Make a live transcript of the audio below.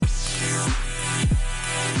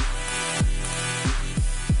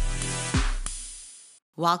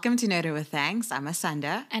Welcome to Noted with Thanks. I'm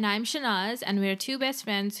Asanda. And I'm Shanaz, and we're two best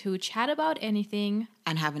friends who chat about anything.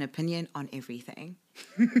 And have an opinion on everything.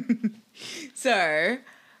 So,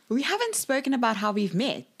 we haven't spoken about how we've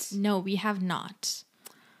met. No, we have not.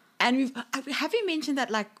 And have you mentioned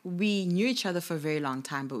that we knew each other for a very long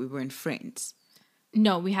time, but we weren't friends?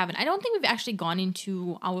 No, we haven't. I don't think we've actually gone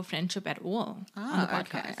into our friendship at all on the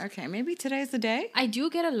podcast. Okay. Maybe today's the day. I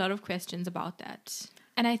do get a lot of questions about that.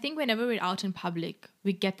 And I think whenever we're out in public,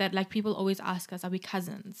 we get that, people always ask us, are we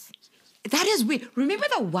cousins? That is weird. Remember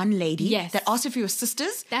the one lady Yes. that asked if we were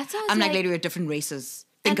sisters? That sounds I'm like- lady, we're different races.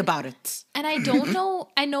 Think about it. And I don't know.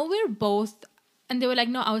 I know we're both. And they were like,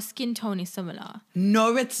 no, our skin tone is similar.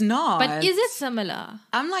 No, it's not. But is it similar?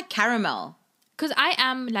 I'm like caramel. Because I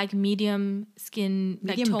am medium skin,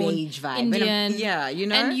 Medium tone, beige vibe. Indian. Yeah, you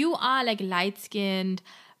know? And you are light skinned,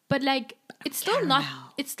 but it's still not. Caramel.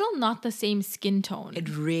 It's still not the same skin tone. It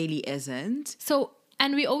really isn't. So,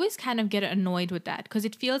 and we always kind of get annoyed with that because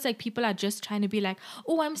it feels like people are just trying to be like,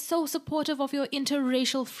 oh, I'm so supportive of your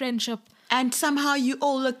interracial friendship. And somehow you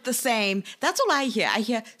all look the same. That's all I hear. I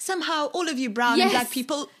hear somehow all of you brown and Yes. black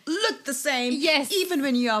people look the same. Yes. Even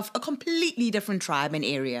when you're of a completely different tribe and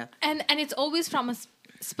area. And it's always from a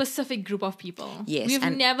specific group of people. Yes, We've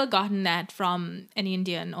and- never gotten that from an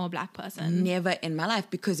Indian or black person. Never in my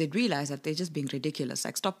life, because they'd realize that they're just being ridiculous.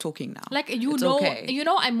 Stop talking now. It's okay.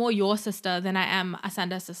 I'm more your sister than I am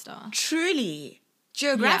Asanda's sister. Truly,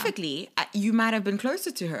 geographically, you might have been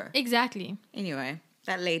closer to her. Exactly. Anyway,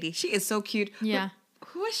 that lady, she is so cute. Yeah.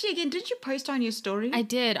 Who was she again? Did you post on your story? I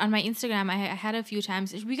did on my Instagram. I had a few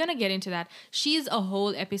times. We're gonna get into that. She's a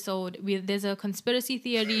whole episode. There's a conspiracy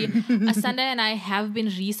theory. Asanda and I have been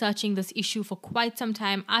researching this issue for quite some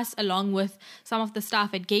time. Us along with some of the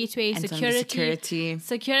staff at Gateway, And some of the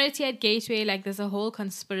security at Gateway. There's a whole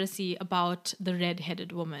conspiracy about the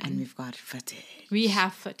red-headed woman. And we've got footage. We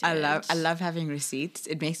have footage. I love having receipts.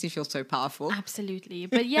 It makes me feel so powerful. Absolutely.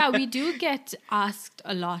 But yeah, we do get asked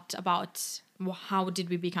a lot about how did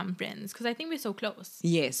we become friends? Because I think we're so close.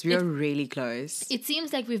 Yes, we are really close. It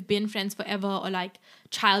seems like we've been friends forever or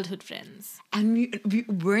childhood friends. And we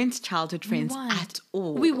weren't childhood friends weren't. at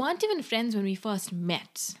all. We weren't even friends when we first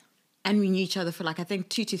met. And we knew each other for I think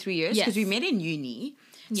 2 to 3 years. Because Yes. we met in uni.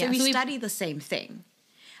 So Yeah, we so we- studied the same thing.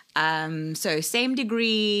 So same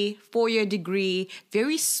degree, 4-year degree,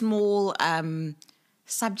 very small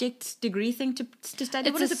subject degree thing to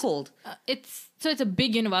study. What is it called? It's a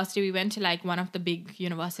big university. We went to one of the big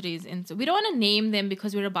universities. So we don't want to name them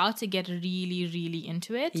because we're about to get really, really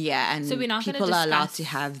into it. Yeah, and so we're not people are allowed to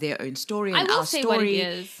have their own story. And I will our say what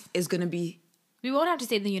it story is going to be... We won't have to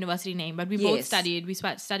say the university name, but we both Yes. studied. We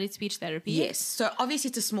studied speech therapy. Yes. So obviously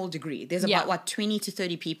it's a small degree. There's Yeah. about 20 to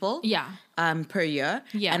 30 people Yeah. per year.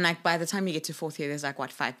 Yeah. And by the time you get to 4th year, there's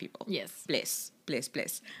 5 people. Yes. Bless.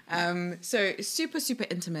 So super, super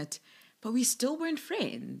intimate, but we still weren't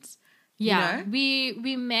friends. Yeah. You know?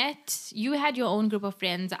 We met. You had your own group of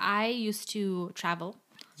friends. I used to travel.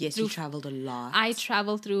 Yes, you traveled a lot. I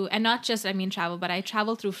travel through, and not just, travel, but I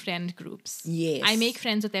travel through friend groups. Yes. I make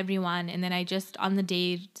friends with everyone, and then I just, on the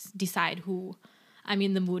day, decide who I'm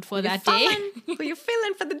in the mood for that day. Who you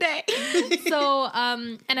feeling for the day? So,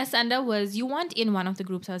 and Asanda you weren't in one of the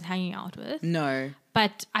groups I was hanging out with, No.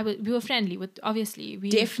 but we were friendly with, obviously.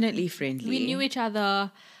 Definitely friendly. We knew each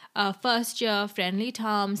other. First year, friendly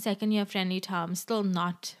terms. Second year, friendly terms. Still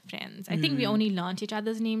not friends. I think we only learnt each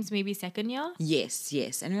other's names maybe second year.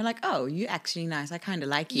 Yes. And we're like, oh, you're actually nice. I kind of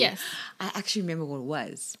like you. Yes. I actually remember what it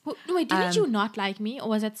was. Wait, didn't you not like me? Or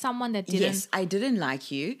was it someone that didn't? Yes, I didn't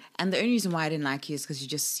like you. And the only reason why I didn't like you is because you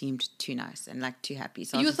just seemed too nice and too happy.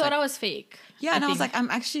 So You thought I was fake. Yeah, and I was think.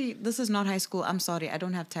 like, this is not high school. I'm sorry. I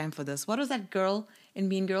don't have time for this. What was that girl in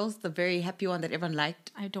Mean Girls? The very happy one that everyone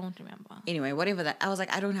liked? I don't remember. Anyway, whatever that. I was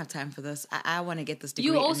like, I don't have time for this. I want to get this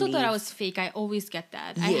degree. You also and thought I leave. was fake. I always get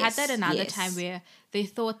that. I had that another yes. time where they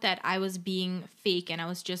thought that I was being fake and I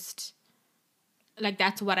was just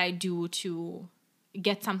that's what I do to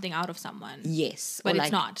get something out of someone. Yes. But or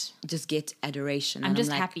it's not. Just get adoration. I'm And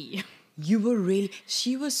just like, happy. You were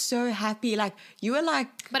she was so happy. You were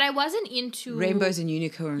But I wasn't into rainbows and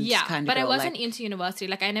unicorns kind of but girl. I wasn't into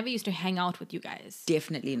university. I never used to hang out with you guys.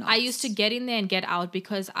 Definitely not. I used to get in there and get out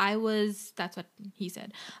because that's what he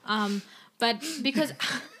said. But because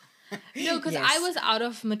no, because Yes. I was out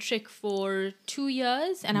of matric for 2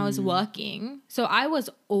 years and I was working. So I was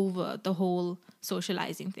over the whole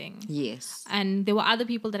socializing thing. Yes. And there were other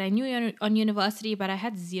people that I knew on university, but I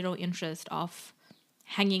had zero interest of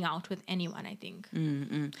hanging out with anyone, I think.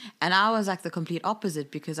 And I was the complete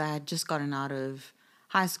opposite because I had just gotten out of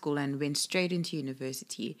high school and went straight into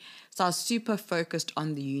university. So I was super focused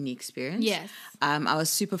on the uni experience. Yes. I was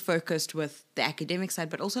super focused with the academic side,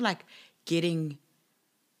 but also like getting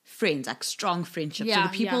friends, like strong friendships. So Yeah,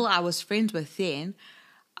 the people I was friends with then,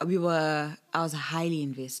 I was highly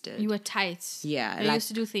invested. You were tight. Yeah, You like- used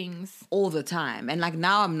to do things. all the time. And like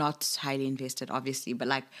now I'm not highly invested, obviously, but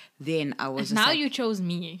like then I was just Now like, you chose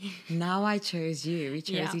me. now I chose you. We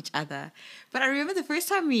chose Yeah. each other. But I remember the first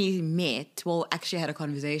time we met, well, actually had a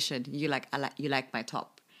conversation. You like my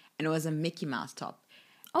top. And it was a Mickey Mouse top.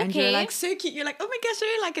 And you're Okay. like so cute. You're like, oh my gosh, I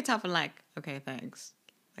really like a top. I'm like, okay, thanks.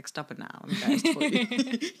 Like, stop it now. I'm embarrassed for you.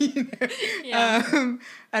 You know? Yeah.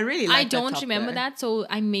 I really like I that don't top, remember though. that, so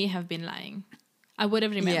I may have been lying. I would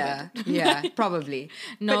have remembered. Yeah, probably.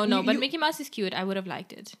 But you- Mickey Mouse is cute. I would have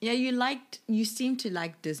liked it. Yeah, you seem to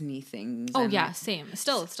like Disney things. Oh and, yeah, like, same.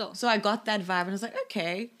 Still. so I got that vibe and I was like,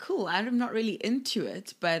 okay, cool. I'm not really into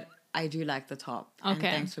it, but I do like the top. And Okay.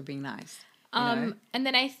 thanks for being nice. you know? And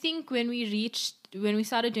then I think when we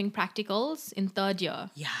started doing practicals in third year,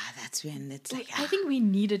 Yeah, that's when it's like, I think we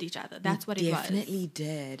needed each other. That's what it was. definitely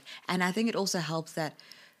did. And I think it also helps that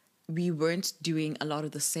we weren't doing a lot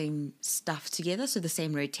of the same stuff together, so the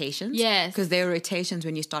same rotations. Yes. Because there are rotations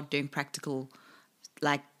when you start doing practical,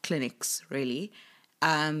 like clinics, really.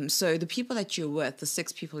 So the people that you're with, the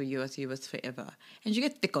 6 people you're with forever, and you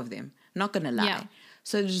get thick of them, not going to lie. Yeah.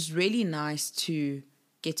 So it's really nice to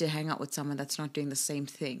get to hang out with someone that's not doing the same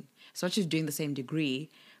thing. As much as doing the same degree,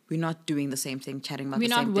 we're not doing the same thing, chatting about We're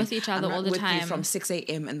the not same with thing. each other I'm all not the with you time. from 6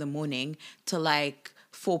 a.m. in the morning to like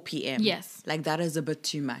 4 p.m. Yes. Like that is a bit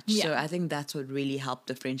too much. Yeah. So I think that's what really helped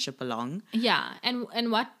the friendship along. Yeah,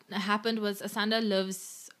 and what happened was Asanda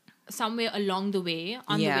lives somewhere along the way,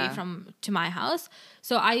 on the Yeah. way to my house.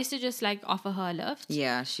 So I used to just like offer her a lift.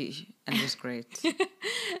 Yeah, and it was great.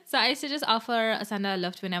 So I used to just offer Asanda a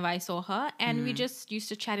lift whenever I saw her, and we just used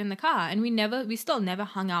to chat in the car. And we still never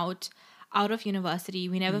hung out of university.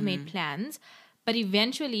 We never made plans. But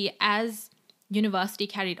eventually, as university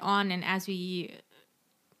carried on and as we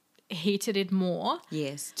hated it more,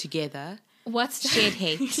 Yes, together. what Shared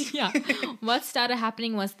hate. yeah, what started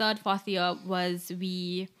happening was third, fourth year was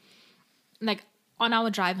we, like, on our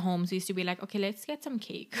drive homes, we used to be like, okay, let's get some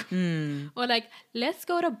cake. Or like, let's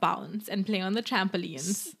go to Bounce and play on the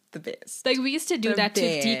trampolines. The best. Like, we used to do The that to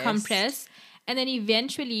best. decompress. And then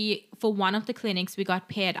eventually, for one of the clinics, we got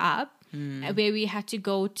paired up where we had to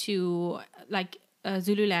go to, like,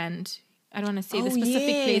 Zululand. I don't want to say the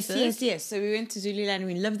specific places. Yes. So we went to Zululand and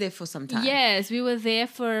we lived there for some time. Yes, we were there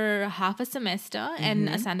for half a semester, and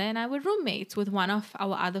Asanda and I were roommates with one of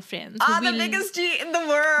our other friends. who The we- biggest G in the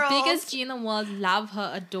world. biggest G in the world. Love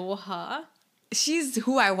her, adore her. She's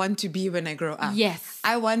who I want to be when I grow up. Yes.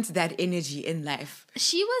 I want that energy in life.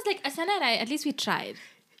 She was like Asanda and I. At least we tried.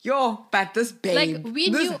 Yo, but this babe, Like, we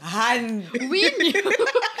this knew- hand. We knew,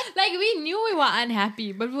 like we knew we were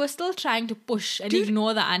unhappy, but we were still trying to push and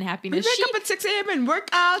ignore the We unhappiness. wake She- up at 6 a.m. and work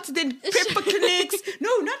out, then prep for clinics. No,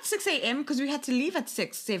 not 6 a.m. because we had to leave at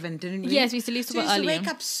 6, 7, didn't we? Yes, we used to leave super we used early. to wake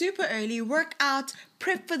up super early, work out,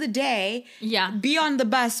 prep for the day. Yeah. Be on the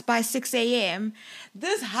bus by 6 a.m.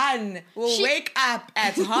 This hun will wake up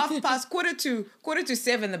at quarter to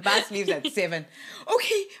 7. The bus leaves at 7.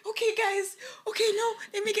 Okay, guys. Okay, no,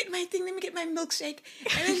 let me get my thing. Let me get my milkshake.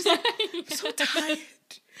 And I'm just like, I'm so tired.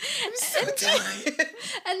 I'm so tired.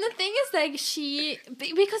 And the thing is, like,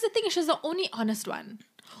 because the thing is, she's the only honest one.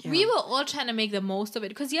 Yeah. We were all trying to make the most of it.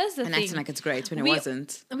 Because here's the And thing. acting like it's great when it We-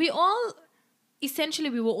 wasn't. We all, essentially,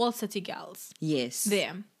 we were all city girls Yes.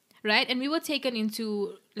 there, right? And we were taken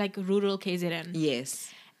into, like, rural KZN. Yes.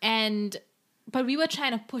 But we were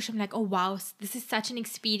trying to push them, like, oh, wow, this is such an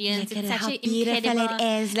experience. Look It's at such how an beautiful incredible...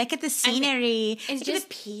 it is. Look at the scenery. It's Look just at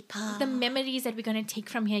the people. the memories that we're going to take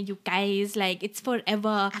from here, you guys. Like, it's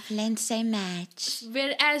forever. I've learned so much.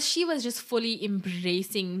 Whereas she was just fully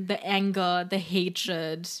embracing the anger, the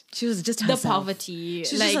hatred, She was just the herself. poverty.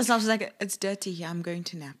 She was like, just herself. She's like, it's dirty here. I'm going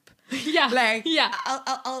to nap. yeah, Like, yeah.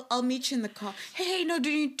 I'll meet you in the car. Hey, no, do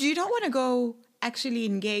you not want to go actually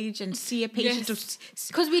engage and see a patient? Yes.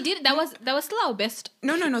 Because we did, that was still our best.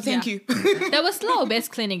 No, thank Yeah. you. That was still our best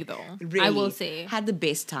clinic, though. Really, I will say. had the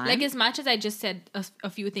best time. Like, as much as I just said a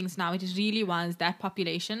few things now, it really was, that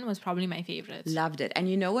population was probably my favorite. Loved it. And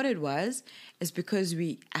you know what it was? It's because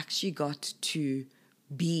we actually got to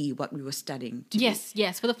be what we were studying to be.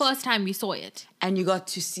 Yes. For the first time, we saw it. And you got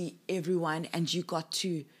to see everyone and you got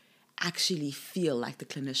to actually feel like the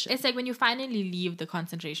clinician. It's like when you finally leave the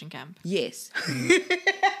concentration camp. Yes.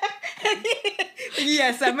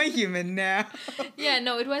 Yes, I'm a human now. Yeah,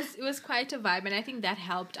 no, it was quite a vibe, and I think that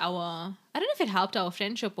helped I don't know if it helped our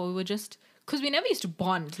friendship, or we were just because we never used to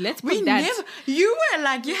bond. Let's put We that. never. You were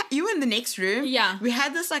like you were in the next room. Yeah. We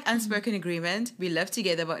had this like unspoken agreement. We lived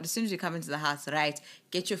together, but as soon as you come into the house, right,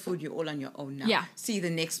 get your food. You're all on your own now. Yeah. See you the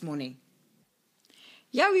next morning.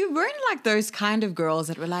 Yeah, we weren't like those kind of girls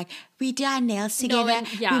that were like, we do our nails together,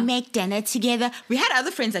 we make dinner together. We had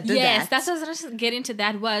other friends that did that. Yes, that's what I was going to get into.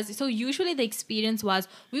 That was, so usually the experience was,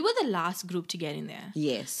 we were the last group to get in there.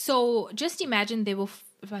 Yes. So just imagine there were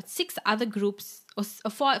about 6 other groups, or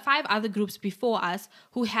 5 other groups before us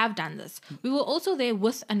who have done this. We were also there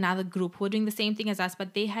with another group who were doing the same thing as us,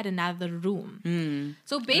 but they had another room.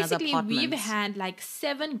 So basically we've had like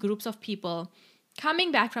 7 groups of people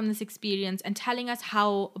coming back from this experience and telling us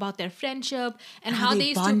about their friendship and how they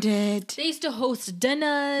used to host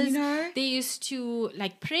dinners. You know? They used to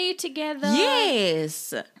like pray together.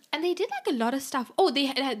 Yes. And they did like a lot of stuff. Oh,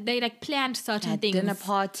 they like planned certain things. Dinner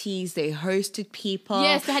parties. They hosted people.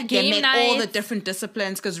 Yes, they had game met all the nights. different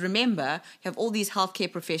disciplines. Because remember, you have all these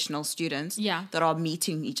healthcare professional students that are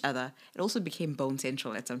meeting each other. It also became bone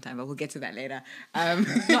central at some time, but we'll get to that later.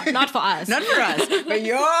 Not for us. Not for us. But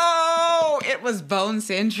it was bone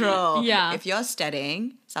central. Yeah. If you're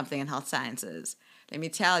studying something in health sciences, let me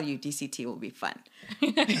tell you, DCT will be fun.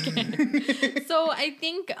 So I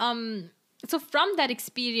think... So from that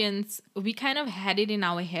experience, we kind of had it in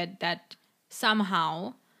our head that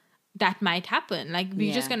somehow that might happen. Like,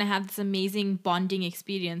 we're just going to have this amazing bonding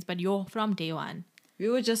experience, but you're from day one. We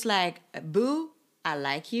were just like, boo, I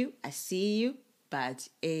like you, I see you, but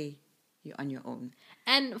you're on your own.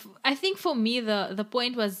 And I think for me, the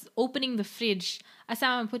point was opening the fridge. I said,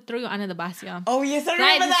 I'm going to throw you under the bus, yeah. Oh, yes, I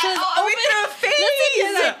remember that. I went through a phase.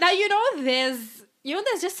 Listen, now,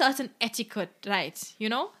 there's just certain etiquette, right?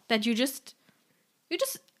 That you just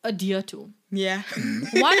adhere to. Yeah.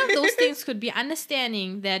 One of those things could be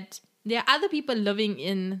understanding that there are other people living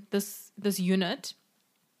in this unit.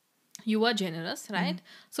 You were generous, right?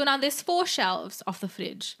 So now there's 4 shelves of the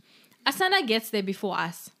fridge. Asana gets there before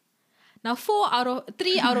us. Now 3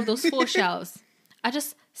 out of those 4 shelves are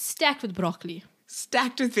just stacked with broccoli.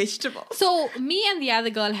 Stacked with vegetables. So me and the other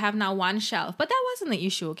girl have now 1 shelf. But that wasn't the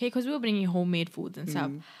issue, okay? Because we were bringing homemade foods and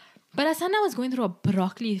stuff. But Asana was going through a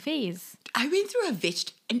broccoli phase. I went through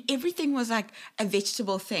and everything was like a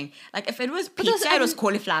vegetable thing. Like if it was pizza, it was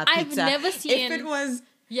cauliflower pizza. I've never seen... If it was...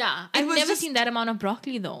 Yeah, I've never seen that amount of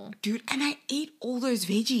broccoli though. Dude, and I ate all those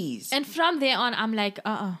veggies. And from there on, I'm like,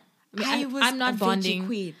 I'm not bonding.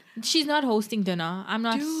 Queen. She's not hosting dinner. I'm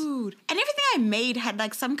not. Dude. And everything I made had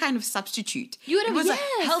like some kind of substitute. It was a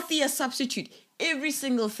healthier substitute. Every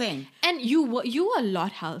single thing. And you were a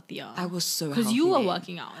lot healthier. I was so healthy. Because you were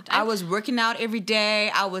working out. I was working out every day.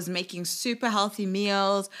 I was making super healthy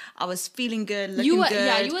meals. I was feeling good, looking good.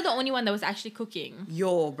 Yeah, you were the only one that was actually cooking.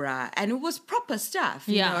 Yo, bruh. And it was proper stuff,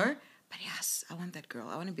 you Yeah. know? But yes, I want that girl.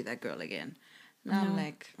 I want to be that girl again. Now I'm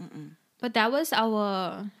like, But that was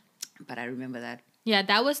But I remember that. Yeah,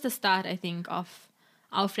 that was the start, I think, of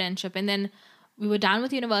our friendship. And then we were done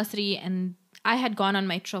with university and I had gone on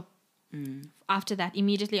my trip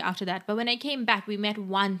immediately after that. But when I came back, we met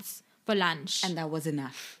once for lunch. And that was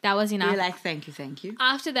enough. That was enough. We were like, thank you.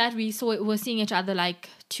 After that, we were seeing each other like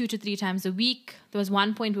 2 to 3 times a week. There was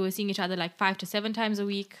one point we were seeing each other like 5 to 7 times a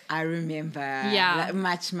week. I remember. Yeah. Like,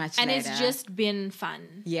 much and later. It's just been fun.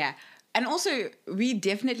 Yeah. And also, we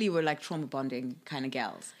definitely were like trauma bonding kind of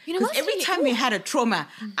gals. You know Because every time we had a trauma,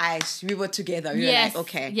 we were together. We were like,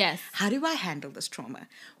 okay, how do I handle this trauma?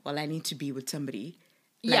 Well, I need to be with somebody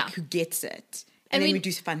who gets it. And then we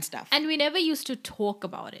do fun stuff. And we never used to talk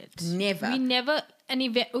about it. Never. We never... And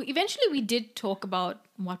eventually we did talk about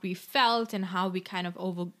what we felt and how we kind of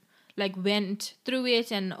went through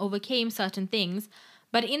it and overcame certain things.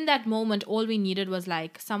 But in that moment, all we needed was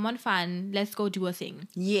like, someone fun, let's go do a thing.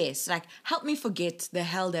 Yes, like, help me forget the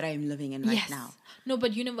hell that I'm living in right now. No,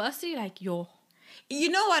 but university, like, You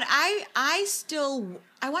know what?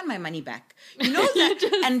 I want my money back. You know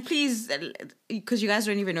that? And please, because you guys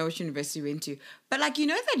don't even know which university we went to. But like, you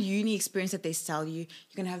know that uni experience that they sell you?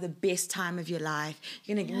 You're going to have the best time of your life.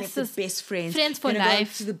 You're going to make the best friends. Friends for life. You're going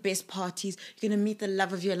to go to the best parties. You're going to meet the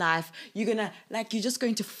love of your life. You're going to, you're just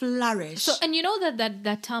going to flourish. So, and you know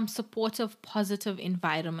that term, supportive, positive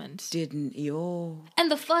environment.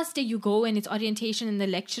 And the first day you go and it's orientation and the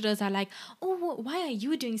lecturers are like, oh, why are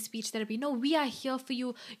you doing speech therapy? No, we are here for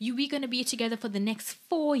you. We're going to be together for the next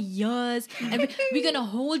 4 years. And we're going to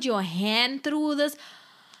hold your hand through this.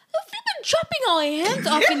 We've been chopping our hands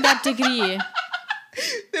off in that degree.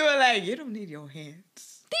 They were like, you don't need your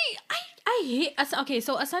hands. I hate... Okay,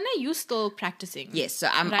 so Asana, you still practicing. Yes, so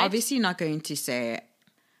I'm obviously not going to say...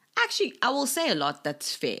 Actually, I will say a lot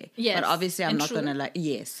that's fair. Yes. But obviously I'm not going to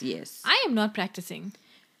Yes. I am not practicing.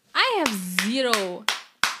 I have zero.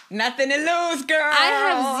 Nothing to lose, girl. I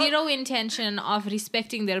have zero intention of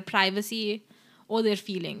respecting their privacy or their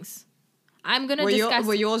feelings. I'm gonna discuss.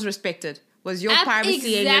 Were yours respected? Was your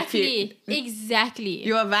privacy exactly.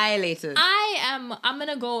 You are violated. I'm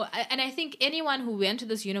gonna go, and I think anyone who went to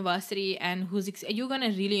this university and you're gonna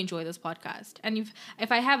really enjoy this podcast. And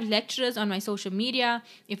if I have lecturers on my social media,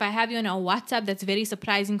 if I have you on a WhatsApp, that's very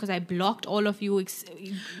surprising because I blocked all of you.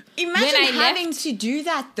 Imagine having to do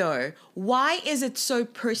that though. Why is it so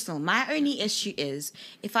personal? My only issue is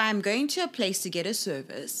if I am going to a place to get a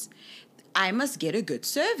service, I must get a good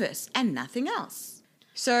service and nothing else.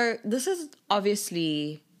 So this is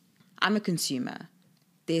obviously, I'm a consumer.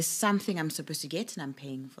 There's something I'm supposed to get and I'm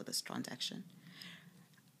paying for this transaction.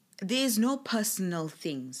 There's no personal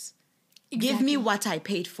things. Exactly. Give me what I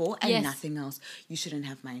paid for and nothing else. You shouldn't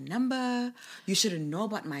have my number. You shouldn't know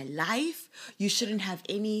about my life. You shouldn't have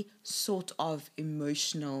any sort of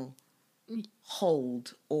emotional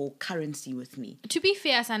hold or currency with me. To be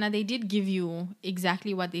fair, Sana, they did give you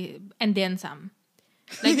exactly what and then some.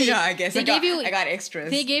 I guess I got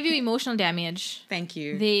extras. They gave you emotional damage. Thank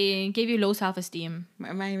you. They gave you low self-esteem.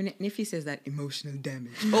 My nephew says that emotional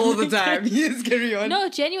damage all the time. Yes, carry on. No,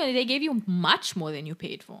 genuinely, they gave you much more than you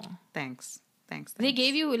paid for. Thanks. They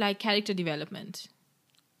gave you character development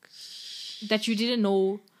that you didn't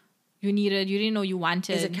know you needed. You didn't know you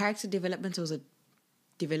wanted. Is it character development or is it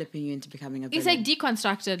developing you into becoming a villain? It's like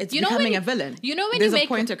deconstructed. It's becoming a villain. You know when there's you make a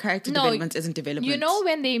point of character development isn't development. You know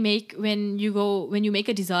when you make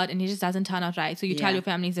a dessert and it just doesn't turn out right, so you tell your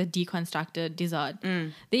family it's a deconstructed dessert.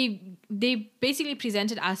 They basically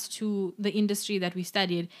presented us to the industry that we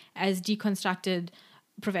studied as deconstructed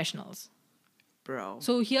professionals. Bro.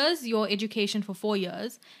 So here's your education for 4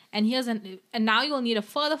 years, and and now you'll need a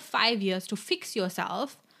further 5 years to fix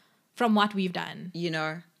yourself from what we've done.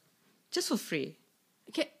 Just for free.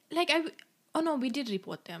 Okay, we did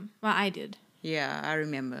report them. Well, I did. Yeah, I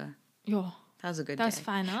remember. Yo, that was a good. That was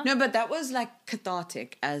fun, huh? No, but that was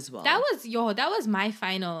cathartic as well. That was my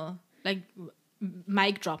final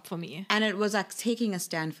mic drop for me. And it was taking a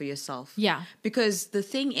stand for yourself. Yeah. Because the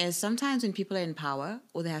thing is, sometimes when people are in power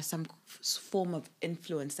or they have some form of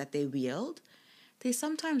influence that they wield, they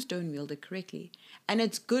sometimes don't wield it correctly. And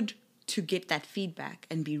it's good to get that feedback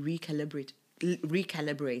and be recalibrated.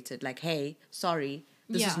 Like, hey, sorry.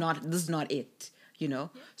 This is not it,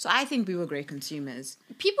 So I think we were great consumers.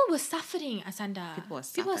 People were suffering, Asanda. People were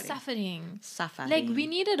suffering. We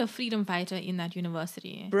needed a freedom fighter in that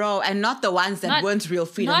university. Bro, and not the ones that weren't real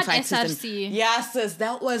freedom fighters. Not SRC. Yes, sis,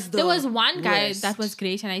 that was There was one guy that was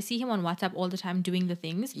great, and I see him on WhatsApp all the time doing the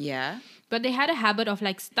things. Yeah. But they had a habit of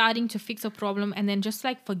starting to fix a problem and then just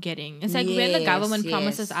forgetting. It's when the government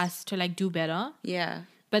promises us to do better. Yeah.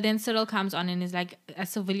 But then Cyril comes on and is as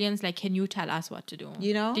civilians, can you tell us what to do?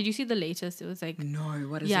 Did you see the latest? It was no,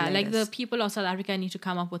 what is the latest? The people of South Africa need to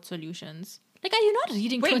come up with solutions. Are you not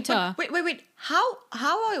reading Twitter? Wait. How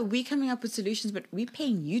are we coming up with solutions, but we're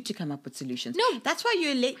paying you to come up with solutions? No. That's why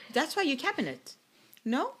you're cabinet.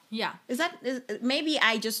 No? Yeah. Maybe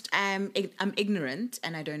I'm ignorant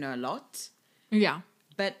and I don't know a lot. Yeah.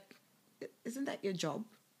 But isn't that your job?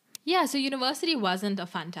 Yeah, so university wasn't a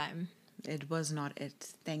fun time. It was not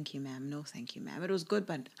it. Thank you, ma'am. No, thank you, ma'am. It was good,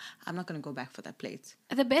 but I'm not going to go back for that plate.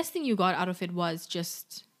 The best thing you got out of it was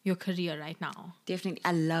just your career right now. Definitely.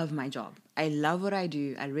 I love my job. I love what I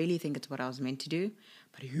do. I really think it's what I was meant to do.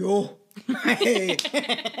 But yo. I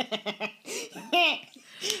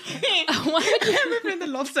have a friend that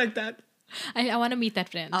laughs like that. I want to meet that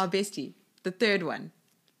friend. Our bestie. The third one.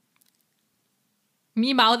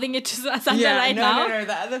 Me mouthing it to Sandra right now? No,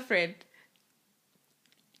 the other friend.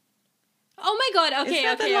 Oh my God! Okay.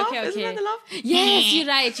 Isn't that the laugh? Yes, you're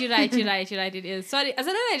right. It is. Sorry, Azana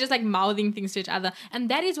and I just mouthing things to each other, and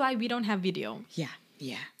that is why we don't have video. Yeah.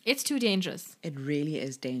 It's too dangerous. It really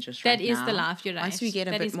is dangerous. That is the laugh. You're right. Once we get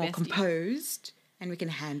a bit more composed and we can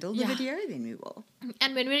handle the video, then we will.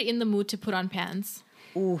 And when we're in the mood to put on pants.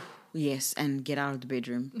 Oh yes, and get out of the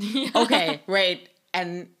bedroom. Okay, wait,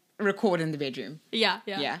 and record in the bedroom. Yeah.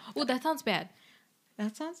 Oh, that sounds bad.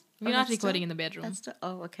 That sounds. We're not recording in the bedroom.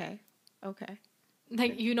 Okay. Okay.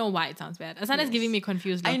 You know why it sounds bad. Asana's giving me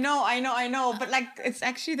confused. I know. But it's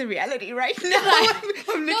actually the reality right now.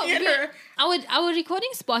 I'm looking at her. Our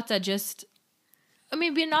recording spots are just. I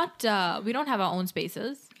mean, we're not. We don't have our own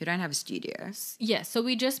spaces. We don't have a studio. Yes, so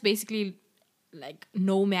we just basically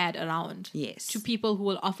nomad around. Yes. To people who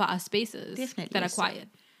will offer us spaces. Definitely that are quiet.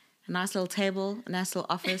 A nice little table, a nice little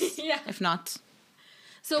office. Yeah. If not.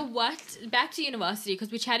 So back to university,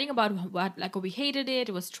 because we're chatting about we hated it,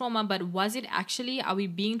 it was trauma, but was it actually, are we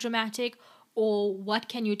being dramatic, or what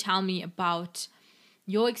can you tell me about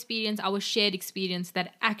your experience, our shared experience, that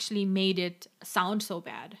actually made it sound so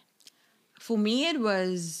bad? For me, it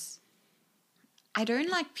was, I don't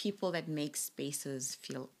like people that make spaces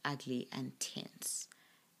feel ugly and tense.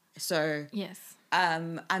 So Yes.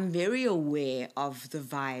 I'm very aware of the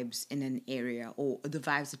vibes in an area or the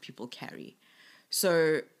vibes that people carry. So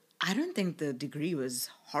I don't think the degree was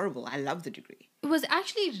horrible. I love the degree. It was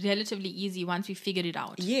actually relatively easy once we figured it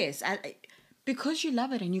out. Yes, because you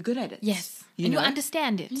love it and you're good at it. Yes. You and know? you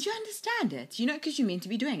understand it. And you understand it, because you're meant to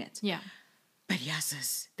be doing it. Yeah. But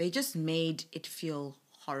yes, they just made it feel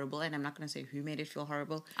horrible. And I'm not going to say who made it feel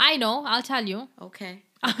horrible. I know. I'll tell you. Okay.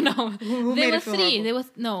 Oh, no. Who There made were it feel three. horrible? There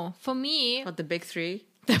was, no. For me, What, the big three?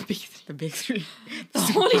 the big three. The big three. The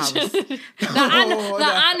Holy Superpowers. Trinity.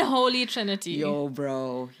 The unholy Trinity. Yo,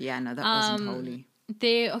 bro. Yeah, no, that wasn't holy.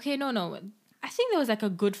 No. I think there was like a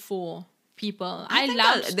good 4 people. I I think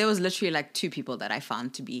loved. there was literally like 2 people that I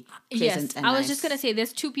found to be pleasant Yes, and I was nice. just gonna say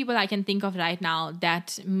there's 2 people I can think of right now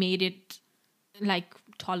that made it like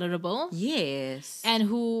tolerable, Yes. and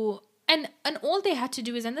who and all they had to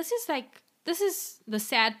do is, and this is the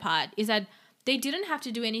sad part, is that they didn't have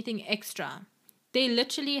to do anything extra. They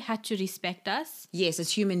literally had to respect us Yes,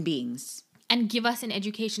 as human beings. and give us an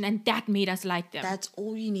education, and that made us like them. That's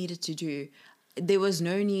all you needed to do. There was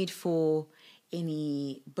no need for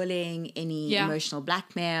any bullying, any Yeah. emotional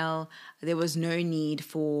blackmail. There was no need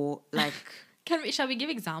for like, Shall we give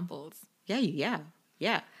examples? yeah.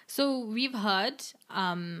 So we've heard,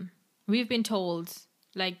 we've been told,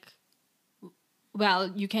 like,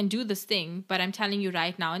 well, you can do this thing, but I'm telling you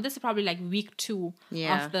right now, and this is probably like week 2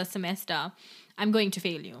 Yeah. of the semester, I'm going to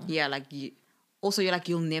fail you. Yeah, like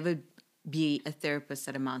you'll never be a therapist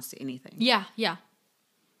that amounts to anything. Yeah.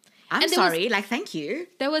 I'm And sorry, thank you.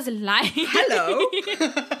 There was lying. Hello.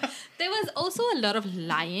 There was also a lot of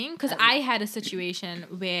lying, because I had a situation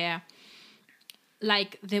where,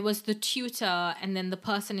 like, there was the tutor and then the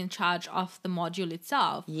person in charge of the module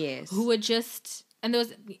itself. Yes. Who were just, and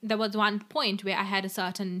there was one point where I had a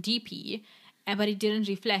certain DP, but it didn't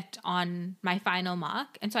reflect on my final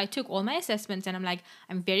mark. And so I took all my assessments and I'm like,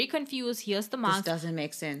 I'm very confused. Here's the marks. This doesn't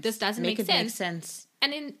make sense. This doesn't make Make sense. sense.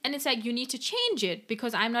 And it's like, you need to change it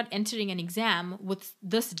because I'm not entering an exam with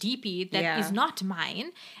this DP that is Yeah. not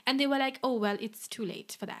mine. And they were like, oh, well, it's too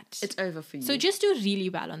late for that. It's over for you. So just do really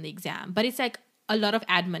well on the exam. But it's like a lot of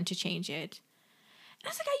admin to change it. And I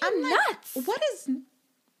was like, are you nuts? What is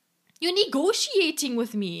You're negotiating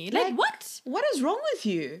with me. Like, what? What is wrong with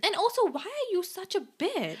you? And also, why are you such a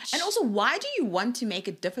bitch? And also, why do you want to make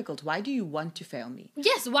it difficult? Why do you want to fail me?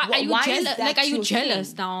 yes, why are you why is jealous? that Like, are you your jealous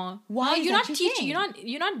thing? now? Why No, is you're that not your teaching. thing?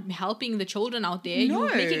 You're not helping the children out there. No.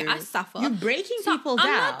 You're making us suffer. You're breaking So people I'm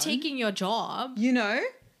down. not taking your job. You know?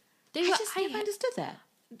 They I were- just never understood that.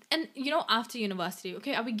 And after university,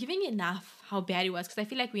 okay, are we giving enough how bad it was? Because I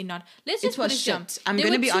feel like we're not. Let's It just put was it jump. shit. I'm There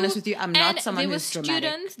gonna were be honest with you, I'm not and someone there were who's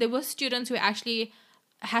dramatic. There were students who actually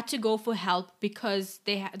had to go for help because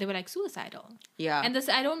they were like suicidal. Yeah. And this,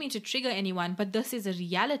 I don't mean to trigger anyone, but this is a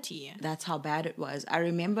reality. That's how bad it was. I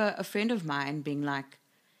remember a friend of mine being like,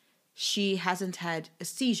 she hasn't had a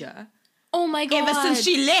seizure Oh my god! ever since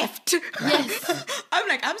she left. Yes. I'm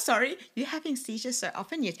like, I'm sorry, you're having seizures so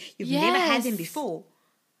often, yet you've never had them Yes. before.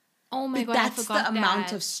 Oh my But god! that's I forgot the amount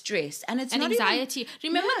that. of stress, and it's And not anxiety.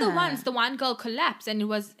 Remember Yeah. the one girl collapsed and it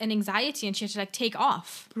was an anxiety and she had to like take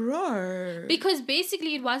off. even, bro. Because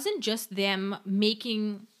basically it wasn't just them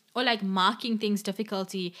making or like marking things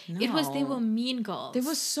difficulty. It was they No. were mean girls. They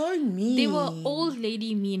were so mean. They were old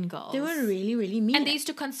lady mean girls. They were really, really mean. and they used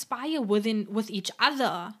to conspire with each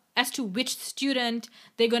other as to which student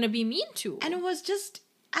they're gonna be mean to. And it was just,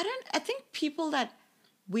 I think people that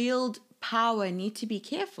wield power need to be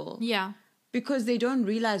careful. yeah. Because they don't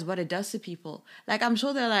realize what it does to people. Like, I'm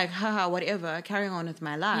sure they're like, haha, whatever, carrying on with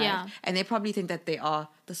my life. Yeah. And they probably think that they are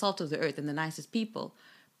the salt of the earth and the nicest people.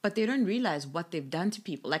 But they don't realize what they've done to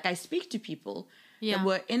people. Like, I speak to people Yeah. that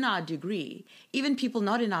were in our degree, even people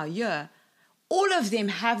not in our year. All of them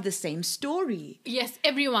have the same story. Yes,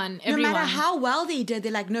 everyone. No matter how well they did,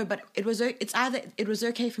 they're like, no, but it's either it was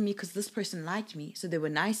okay for me because this person liked me, so they were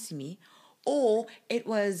nice to me, or it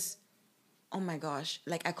was, oh my gosh,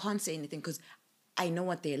 like I can't say anything because I know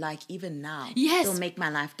what they're like even now. Yes. They'll make my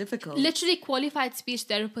life difficult. Literally qualified speech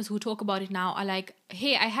therapists who talk about it now are like,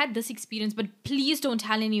 hey, I had this experience, but please don't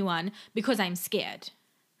tell anyone because I'm scared.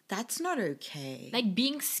 That's not okay. Like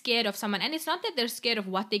being scared of someone. And it's not that they're scared of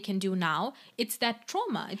what they can do now. It's that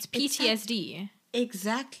trauma. It's PTSD.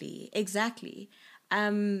 Exactly.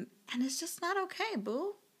 And it's just not okay,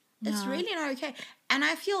 boo. It's No. really not okay. And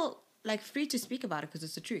I feel like free to speak about it because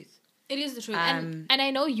it's the truth. It is the truth. And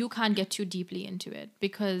I know you can't get too deeply into it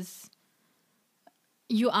because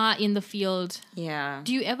you are in the field. Yeah.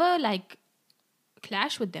 Do you ever like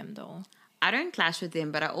clash with them though? I don't clash with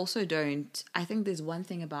them, but I also don't. I think there's one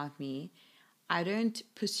thing about me. I don't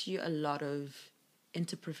pursue a lot of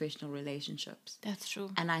interprofessional relationships. That's true.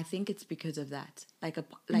 And I think it's because of that.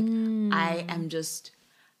 I am just,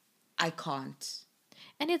 I can't.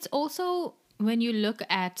 And it's also when you look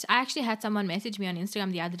at, I actually had someone message me on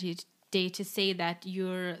Instagram the other day to say that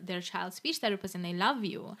you're their child speech therapist and they love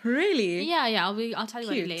you. Really? Yeah, I'll tell you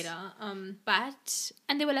about it Cute. later. And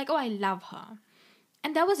they were like, oh, I love her.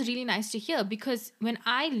 And that was really nice to hear, because when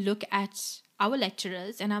I look at our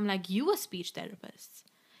lecturers and I'm like, you are speech therapists.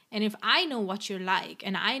 And if I know what you're like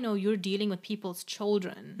and I know you're dealing with people's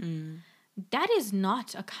children, that is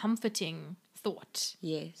not a comforting thought.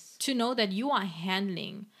 Yes. To know that you are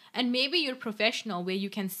handling, and maybe you're professional where you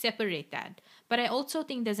can separate that. But I also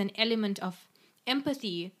think there's an element of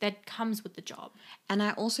empathy that comes with the job. And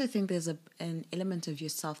I also think there's an element of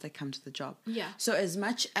yourself that comes to the job. Yeah. So as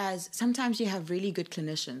much as sometimes you have really good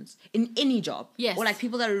clinicians in any job. Yes. Or like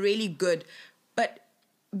people that are really good. But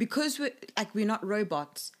because we're not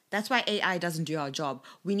robots, that's why AI doesn't do our job.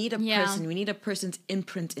 We need a person. We need a person's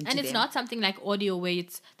imprint into them. And it's not something like audio where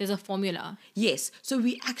there's a formula. Yes. So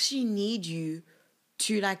we actually need you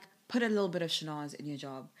to like put a little bit of shenanigans in your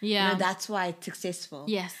job. Yeah. You know, that's why it's successful.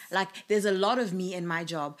 Yes. Like there's a lot of me in my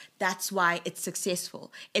job. That's why it's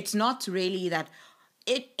successful. It's not really that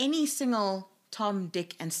any single Tom,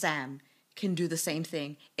 Dick, and Sam can do the same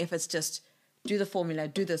thing if it's just do the formula,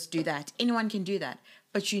 do this, do that. Anyone can do that.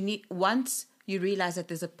 But you need, once you realize that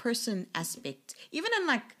there's a person aspect, even in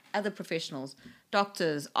like other professionals,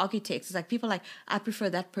 doctors, architects, it's like people like, I prefer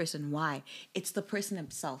that person. Why? It's the person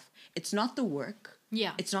himself. It's not the work.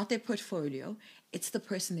 Yeah. It's not their portfolio. It's the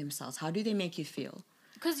person themselves. How do they make you feel?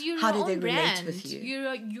 Because you're How your do own they relate brand. with you?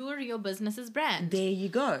 You're your business's brand. There you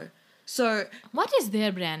go. So What is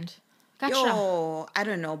their brand? Gotcha. yo, I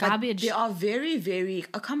don't know, but Garbage. they are very, very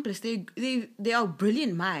accomplished. They are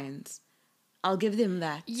brilliant minds. I'll give them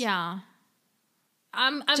that. Yeah.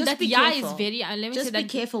 Just that be yeah careful. is very. Let me Just say be that.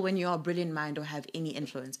 careful when you are a brilliant mind or have any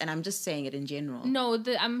influence. And I'm just saying it in general. No,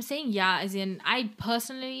 I'm saying yeah, as in I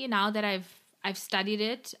personally, now that I've studied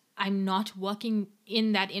it, I'm not working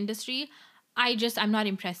in that industry. I'm not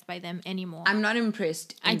impressed by them anymore. I'm not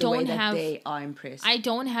impressed in the way that they are impressed. I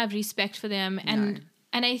don't have respect for them, and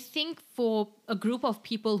I think for a group of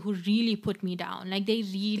people who really put me down, like they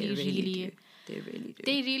really do.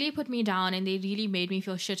 They really put me down, and they really made me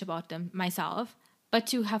feel shit about myself. But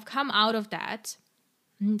to have come out of that,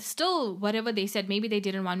 still, whatever they said, maybe they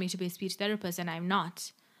didn't want me to be a speech therapist, and I'm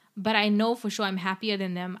not. But I know for sure I'm happier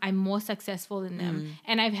than them. I'm more successful than them.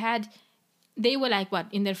 And they were like, what,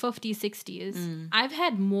 in their 50s, 60s. I've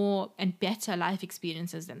had more and better life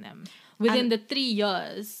experiences than them within the 3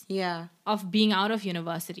 years of being out of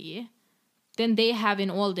university than they have in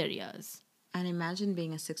all their years. And imagine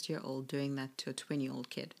being a 6-year-old doing that to a 20-year-old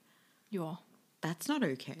kid. Yeah. That's not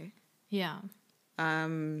okay. Yeah.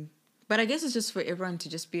 But I guess it's just for everyone to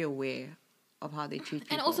just be aware of how they treat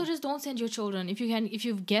people. And also just don't send your children. If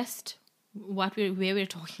you've guessed where we're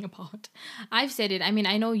talking about. I've said it. I mean,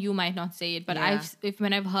 I know you might not say it, but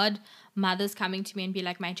when I've heard mothers coming to me and be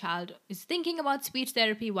like, my child is thinking about speech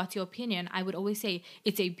therapy, what's your opinion? I would always say,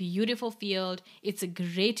 it's a beautiful field, it's a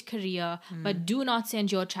great career, but do not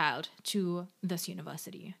send your child to this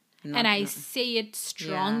university. I say it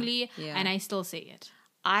strongly, and I still say it.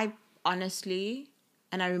 I honestly,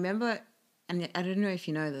 and I remember, and I don't know if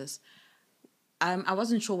you know this, I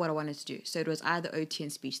wasn't sure what I wanted to do. So it was either OT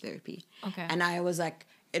and speech therapy. Okay. And I was like,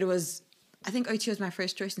 I think OT was my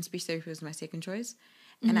first choice and speech therapy was my second choice.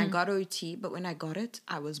 And I got OT, but when I got it,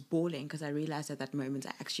 I was bawling because I realized at that moment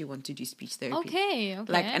I actually want to do speech therapy. Okay.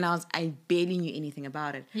 Like, and I barely knew anything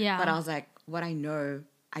about it. Yeah. But I was like, what I know,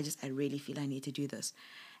 I really feel I need to do this.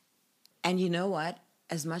 And you know what?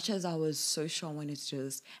 As much as I was so sure I wanted to do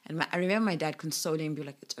this, and I remember my dad consoling and be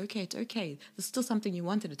like, it's okay. There's still something you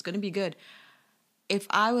wanted. It's going to be good. If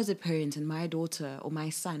I was a parent and my daughter or my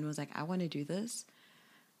son was like, I want to do this,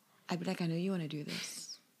 I'd be like, I know you want to do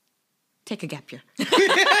this. Take a gap year.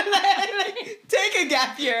 Take a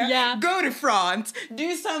gap year. Yeah. Go to France.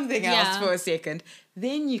 Do something else for a second.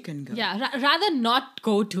 Then you can go. Yeah. Rather not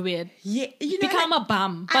go to it. Yeah. You know, become a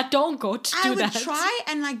bum, but don't go to I do that. would try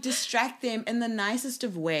and distract them in the nicest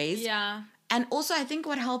of ways. Yeah. And also, I think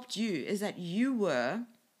what helped you is that you were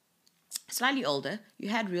slightly older, you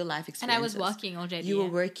had real life experiences. And I was working already. You were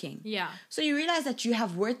working. Yeah. So you realize that you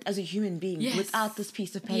have worked as a human being without this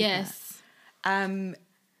piece of paper. Yes.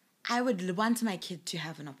 I would want my kid to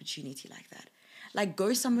have an opportunity like that. Like,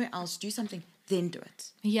 go somewhere else, do something, then do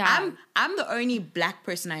it. Yeah. I'm the only black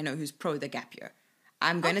person I know who's pro the gap year.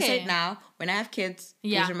 I'm going to say Okay. it now. When I have kids,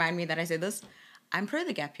 please Yeah. remind me that I said this. I'm pro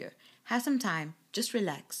the gap year. Have some time. Just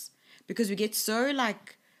relax. Because we get so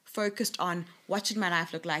like focused on what should my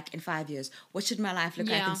life look like in 5 years? What should my life look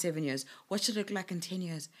like Yeah. in 7 years? What should it look like in 10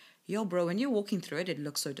 years? Yo, bro, when you're walking through it, it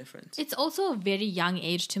looks so different. It's also a very young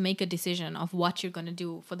age to make a decision of what you're going to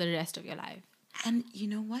do for the rest of your life. And you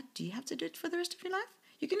know what? Do you have to do it for the rest of your life?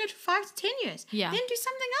 You can do it for 5 to 10 years. Yeah. Then do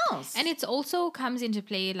something else. And it's also comes into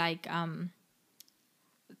play like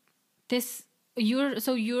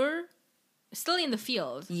you're still in the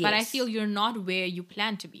field, but I Yes. feel you're not where you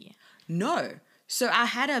plan to be. No. So I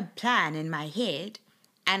had a plan in my head,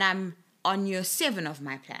 and I'm on year 7 of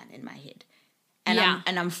my plan in my head. And Yeah.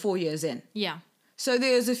 I'm 4 years in. Yeah. So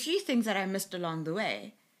there's a few things that I missed along the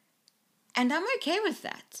way. And I'm okay with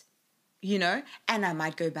that. You know? And I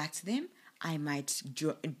might go back to them. I might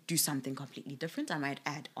do something completely different. I might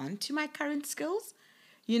add on to my current skills.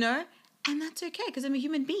 You know? And that's okay because I'm a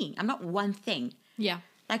human being. I'm not one thing. Yeah.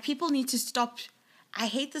 Like, people need to stop. I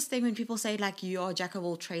hate this thing when people say, like, you are jack of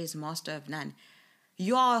all trades, master of none.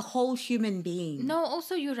 You are a whole human being. No,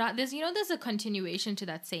 also you're right. There's a continuation to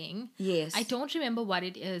that saying. Yes. I don't remember what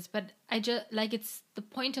it is, but I just like it's the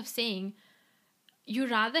point of saying you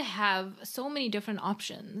rather have so many different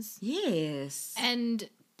options. Yes. And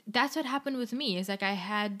that's what happened with me. Is like I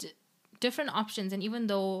had different options, and even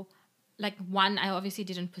though like one I obviously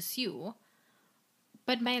didn't pursue,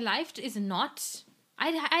 but my life is not.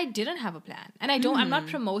 I didn't have a plan, and I'm not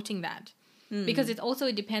promoting that. Because it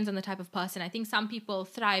depends on the type of person. I think some people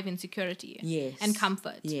thrive in security Yes. and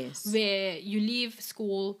comfort. Yes. Where you leave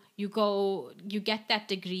school, you get that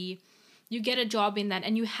degree, you get a job in that,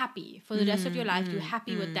 and you're happy for the rest of your life. You're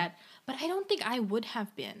happy with that. But I don't think I would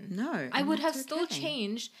have been. No. I would have that's still okay.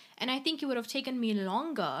 changed, and I think it would have taken me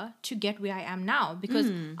longer to get where I am now.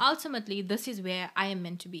 Because ultimately, this is where I am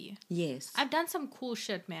meant to be. Yes. I've done some cool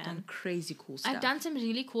shit, man. done crazy cool stuff. I've done some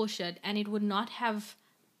really cool shit, and it would not have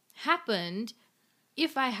happened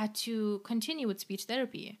if I had to continue with speech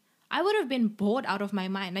therapy. I would have been bored out of my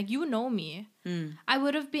mind. Like, you know me. I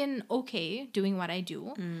would have been okay doing what I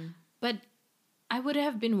do, but I would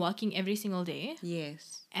have been working every single day.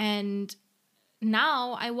 Yes. And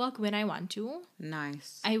now I work when I want to.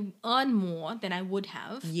 Nice. I earn more than I would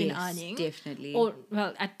have been Yes, earning. definitely. Or,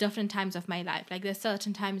 well, at different times of my life. Like, there's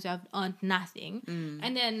certain times where I've earned nothing.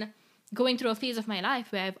 And then going through a phase of my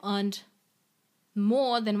life where I've earned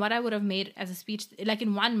more than what I would have made as a speech, like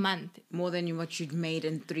in 1 month. More than what you'd made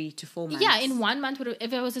in 3 to 4 months. Yeah, in 1 month,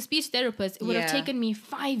 if I was a speech therapist, it would have Yeah. taken me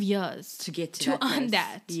 5 years to get to to that earn place.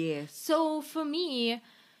 that. Yes. So for me,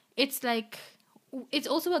 it's like, it's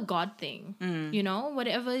also a God thing. You know,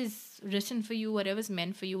 whatever is written for you, whatever's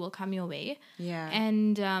meant for you will come your way. Yeah.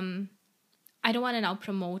 And I don't want to now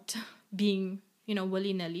promote being,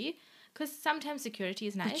 willy-nilly. Because sometimes security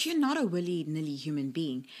is nice. But you're not a willy-nilly human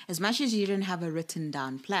being. As much as you don't have a written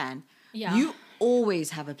down plan, Yeah. you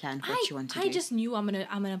always have a plan for what you want to do. I just knew I'm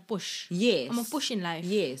gonna push. Yes. I'm gonna push in life.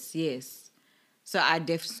 Yes, yes. So I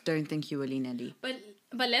don't think you're willy-nilly.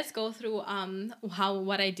 But let's go through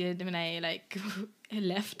what I did when I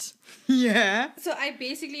left. Yeah. So I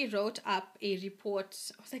basically wrote up a report.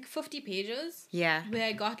 It was like 50 pages. Yeah. Where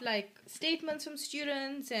I got statements from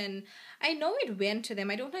students, and I know it went to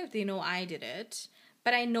them. I don't know if they know I did it,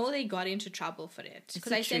 but I know they got into trouble for it because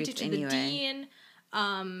the I sent it truth to the anyway. dean,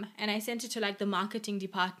 and I sent it to the marketing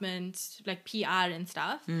department, PR and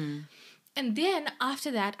stuff. And then after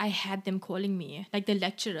that, I had them calling me, the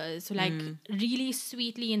lecturers, really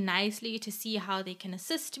sweetly and nicely to see how they can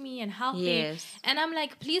assist me and help me. Yes. And I'm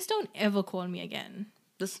like, please don't ever call me again.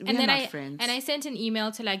 We're not friends. And I sent an email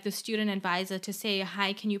to the student advisor to say,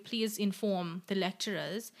 hi, can you please inform the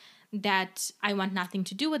lecturers that I want nothing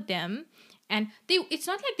to do with them. And it's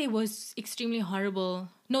not like they was extremely horrible.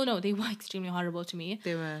 No, they were extremely horrible to me.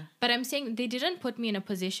 They were. But I'm saying they didn't put me in a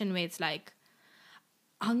position where it's like,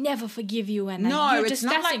 I'll never forgive you. And No, you're it's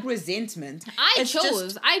not disgusting. resentment. I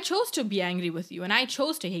chose to be angry with you, and I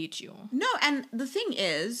chose to hate you. No, and the thing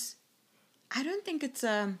is, I don't think it's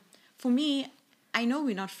for me. I know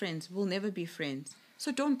we're not friends. We'll never be friends.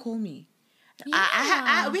 So don't call me.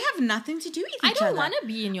 Yeah. We have nothing to do with each I other. don't want to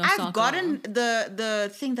be in your circle. I've gotten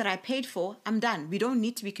the thing that I paid for. I'm done. We don't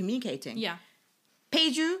need to be communicating. Yeah.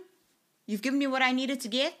 Paid you. You've given me what I needed to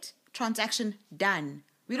get. Transaction done.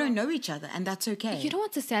 We don't know each other, and that's okay. You know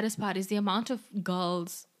what's the saddest part is the amount of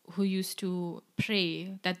girls who used to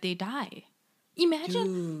pray that they die.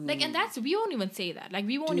 Imagine, and we won't even say that.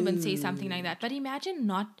 We won't even say something like that. But imagine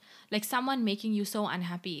not, someone making you so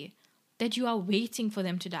unhappy that you are waiting for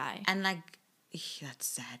them to die. And that's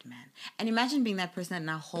sad, man. And imagine being that person that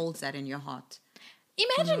now holds that in your heart.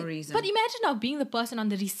 Imagine, no reason. but imagine now being the person on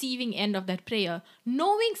the receiving end of that prayer,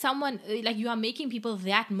 knowing someone, like you are making people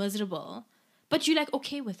that miserable, but you're like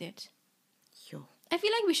okay with it. Yo. I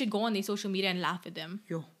feel like we should go on their social media and laugh at them.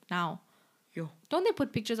 Yo. Now. Yo. Don't they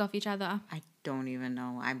put pictures of each other? I don't even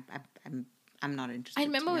know. I'm not interested. I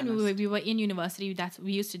remember when we were in university,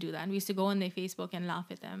 we used to do that. We used to go on their Facebook and laugh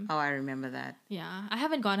at them. Oh, I remember that. Yeah. I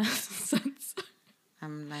haven't gone since.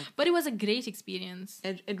 I'm like, but it was a great experience.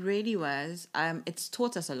 It really was. It's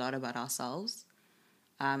taught us a lot about ourselves.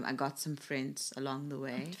 I got some friends along the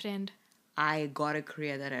way. I got a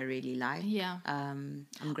career that I really like. Yeah. I'm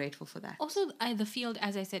grateful for that. Also, the field,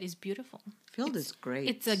 as I said, is beautiful. Field is great.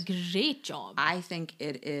 It's a great job. I think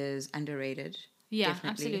it is underrated. Yeah, definitely.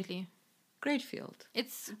 Absolutely. Great field.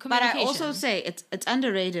 It's communication. But I also say it's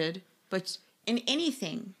underrated, but in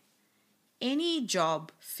anything, any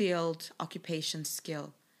job, field, occupation,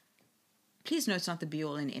 skill, please know it's not the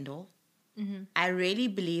be-all and end-all. Mm-hmm. I really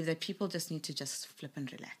believe that people just need to just flip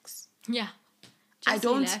and relax. Yeah. I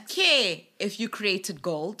don't care if you created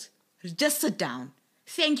gold. Just sit down.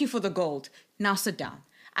 Thank you for the gold. Now sit down.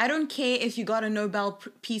 I don't care if you got a Nobel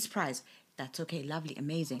Peace Prize. That's okay. Lovely.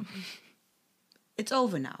 Amazing. It's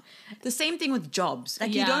over now. The same thing with jobs.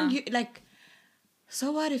 Like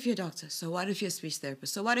so what if you're a doctor? So what if you're a speech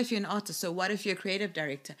therapist? So what if you're an artist? So what if you're a creative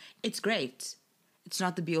director? It's great. It's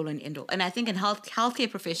not the be-all and end-all. And I think in healthcare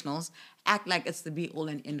professionals act like it's the be-all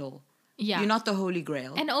and end-all. Yeah. You're not the holy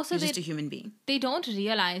grail. And also you're just a human being. They don't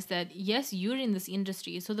realize that, yes, you're in this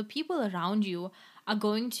industry. So the people around you are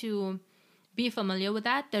going to be familiar with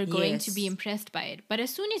that. They're going to be impressed by it. But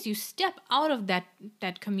as soon as you step out of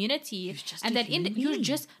that community and that you're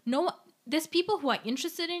just there's people who are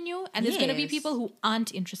interested in you and there's going to be people who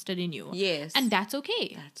aren't interested in you. Yes. And that's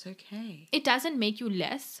okay. That's okay. It doesn't make you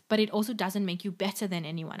less, but it also doesn't make you better than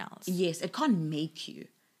anyone else. Yes, it can't make you.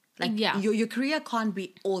 Like, your career can't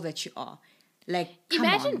be all that you are. Like,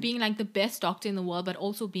 imagine being like the best doctor in the world, but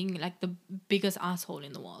also being like the biggest asshole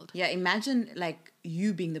in the world. Yeah, imagine like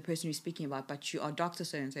you being the person you're speaking about, but you are Dr.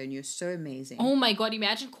 So-and-so and you're so amazing. Oh my God,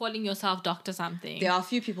 imagine calling yourself Dr. something. There are a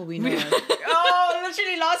few people we know.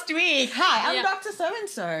 Literally last week. Hi, I'm Dr.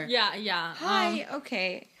 So-and-so. Yeah. Hi,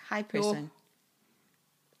 okay. Hi, person.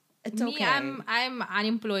 It's okay. I'm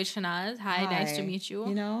unemployed, Shanaz. Hi, nice to meet you.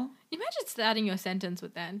 You know? Imagine starting your sentence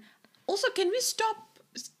with that. Also, can we stop,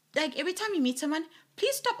 like, every time you meet someone,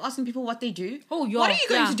 please stop asking people what they do. Oh, yeah. What are you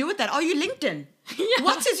going to do with that? Are you LinkedIn?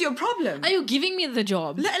 What is your problem? Are you giving me the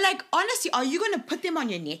job? Like, honestly, are you going to put them on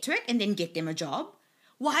your network and then get them a job?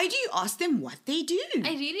 Why do you ask them what they do?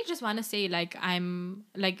 I really just want to say, like, I'm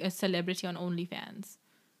like a celebrity on OnlyFans.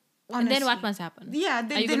 Honestly. And then what must happen? Yeah,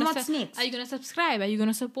 then what's next? Are you going to subscribe? Are you going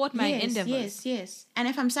to support my endeavors? Yes. And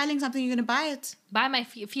if I'm selling something, you're going to buy it. Buy my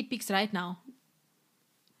feet pics right now.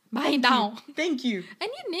 Buy it now. Thank you. I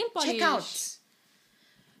need nail polish. Check out.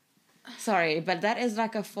 Sorry, but that is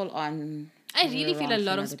like a full-on... I really feel a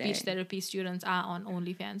lot of speech therapy students are on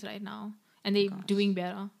OnlyFans right now. And they're doing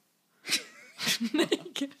better.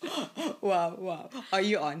 Wow. Are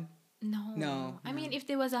you on? No. I mean, if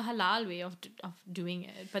there was a halal way of doing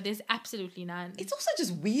it, but there's absolutely none. It's also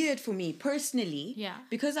just weird for me personally. Yeah.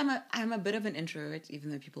 Because I'm a bit of an introvert,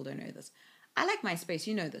 even though people don't know this. I like my space.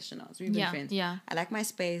 You know this, Shanaz. We've been friends. Yeah. I like my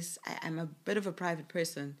space. I'm a bit of a private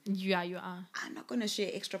person. Yeah, you are. I'm not going to share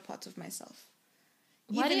extra parts of myself.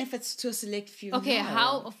 Even if it's to a select few. Okay,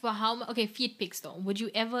 okay, feet pics though. Would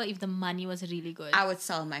you ever, if the money was really good? I would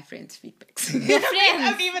sell my friends' feet pics. Your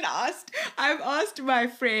friends? I've asked my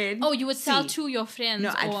friend. Oh, you would sell to your friends?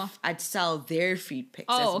 No, I'd sell their feet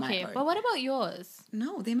pics as my own. But what about yours?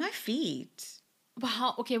 No, they're my feet. But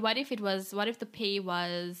what if the pay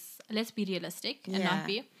was, let's be realistic and not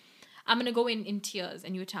be. I'm going to go in tiers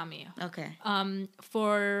and you tell me. Okay.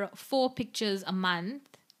 For 4 pictures a month,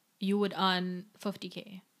 you would earn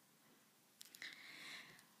 50K.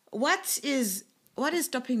 What is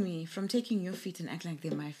stopping me from taking your feet and acting like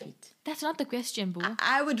they're my feet? That's not the question, boo.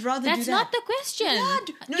 I would rather do that. That's not the question.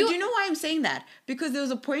 No, do you know why I'm saying that? Because there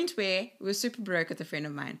was a point where we were super broke with a friend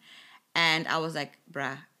of mine. And I was like,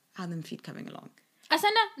 bruh, how are them feet coming along?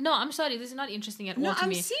 Asana, no, I'm sorry. This is not interesting at all to me. No,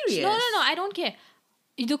 I'm serious. No, I don't care.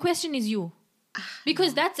 The question is you.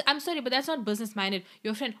 Because I'm sorry, but that's not business minded.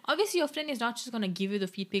 Your friend is not just going to give you the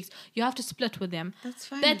feed pics. You have to split with them. That's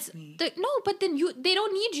fine with me. But then they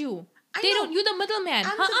don't need you. You're the middleman.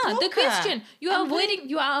 The question. You are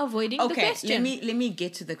avoiding the question. Let me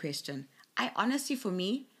get to the question. I honestly, for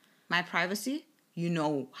me, my privacy, you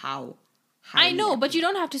know how. I know, but you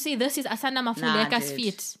don't have to say this is Asana Mafuleka's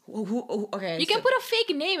feet. Okay. You can put a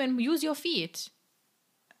fake name and use your feet.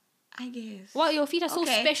 I guess. Well, your feet are so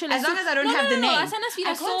Okay, special. as long as I don't have the name. Asanda's feet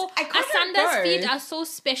I are so. can't have Asanda's feet both. are so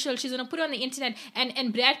special. She's gonna put it on the internet,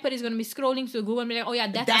 and Brad Pitt is gonna be scrolling through Google and be like, "Oh yeah,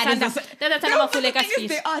 that's That Asanda. is That's No, Asanda but the Mafuleka's thing is, feet."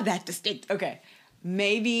 they are that distinct. Okay.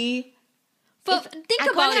 Maybe. Think I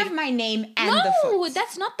about can't it. have my name and the No, foot.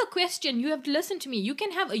 that's not the question. You have to listen to me. You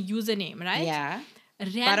can have a username, right? Yeah.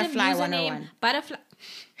 Random Butterfly username. 101. Butterfly.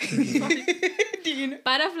 Do you know?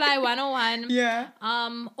 Butterfly 101. Yeah.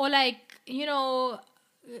 Or like,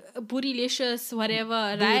 bootylicious,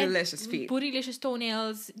 whatever, right? Bootylicious feet. Bootylicious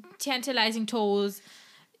toenails, tantalizing toes,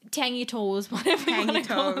 tangy toes, whatever you Tangy want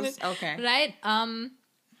to call toes. it. Okay. Right?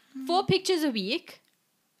 4 pictures a week,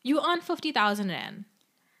 you earn 50,000 rand.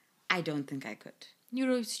 I don't think I could.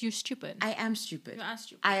 You're stupid. I am stupid. You are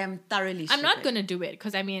stupid. I am thoroughly stupid. I'm not gonna do it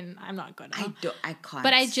because I'm not gonna. I can't.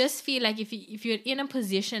 But I just feel like if you're in a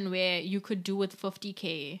position where you could do with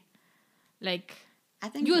 50K, like I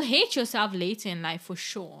think you'll hate yourself later in life for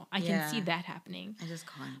sure. I can see Yeah. that happening. I just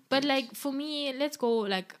can't. But like for me, let's go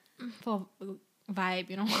like for vibe,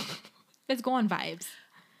 let's go on vibes.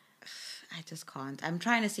 I just can't. I'm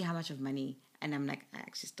trying to see how much of money, and I'm like, I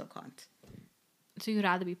actually still can't. So you'd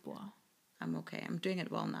rather be poor. I'm okay. I'm doing it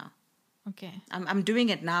well now. Okay. I'm doing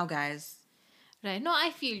it now, guys. Right. No, I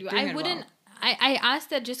feel you. Doing I it wouldn't. well. I asked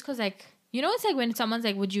that just because like it's like when someone's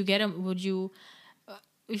like, if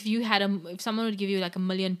someone would give you like $1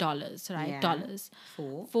 million, right? Yeah. Dollars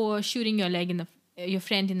For? for shooting your your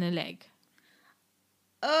friend in the leg.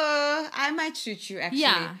 I might shoot you actually.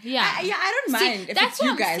 Yeah. I don't See, mind if that's it's you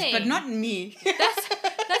what I'm guys, saying. but not me.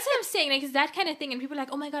 That's what I'm saying. Like it's that kind of thing, and people are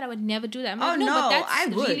like, "Oh my god, I would never do that." I'm like, Oh, no, but that's I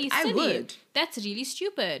would. really I silly. would. That's really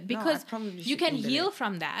stupid No, because I'd probably you shoot can in the heal leg.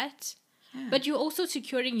 from that. Yeah. But you're also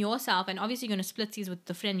securing yourself, and obviously you're gonna split these with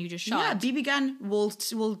the friend you just shot. Yeah, BB gun will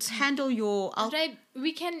handle your. Right,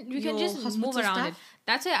 we can your just move hospital around it. stuff?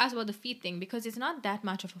 That's why I asked about the feet thing because it's not that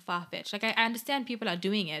much of a far fetch. Like I understand people are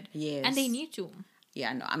doing it, Yes. and they need to.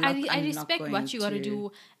 Yeah, no, I'm not. I I'm respect not what you got to to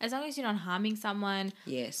do as long as you're not harming someone.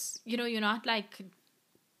 Yes. You're not like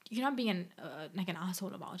you're not being an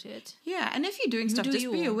asshole about it. Yeah, and if you're doing stuff, do just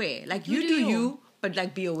be you. aware. Like You you do do you. you, but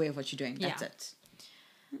like be aware of what you're doing. That's Yeah. it.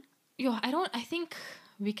 I think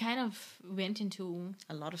we kind of went into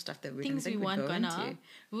A lot of stuff that we things we think weren't go gonna. into.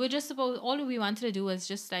 We were just all we wanted to do was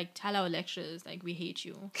just like tell our lecturers like we hate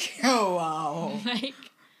you. Oh wow! Like,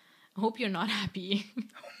 hope you're not happy.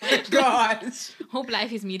 God. Hope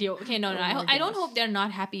life is mediocre. Okay, no. Oh my I don't gosh. hope they're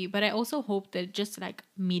not happy, but I also hope they're just like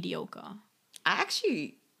mediocre. I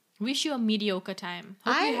actually, Wish you a mediocre time.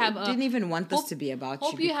 Hope I you have didn't even want this hope- to be about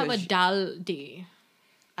Hope you. you have a because dull day.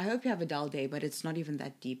 I hope you have a dull day, but it's not even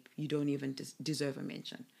that deep. You don't even deserve a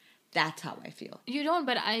mention. That's how I feel. You don't,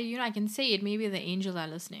 but I can say it. Maybe the angels are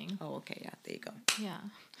listening. Oh, okay, yeah, there you go. Yeah.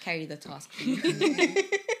 Carry the task for you.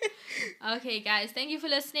 Okay, guys. Thank you for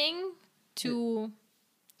listening to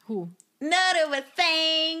who? Not over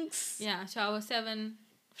thanks. Yeah, to our 7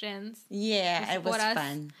 friends. Yeah, it was support us.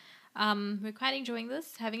 fun. We're quite enjoying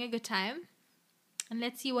this, having a good time. And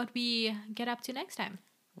let's see what we get up to next time.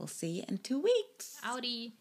 We'll see you in 2 weeks. Howdy.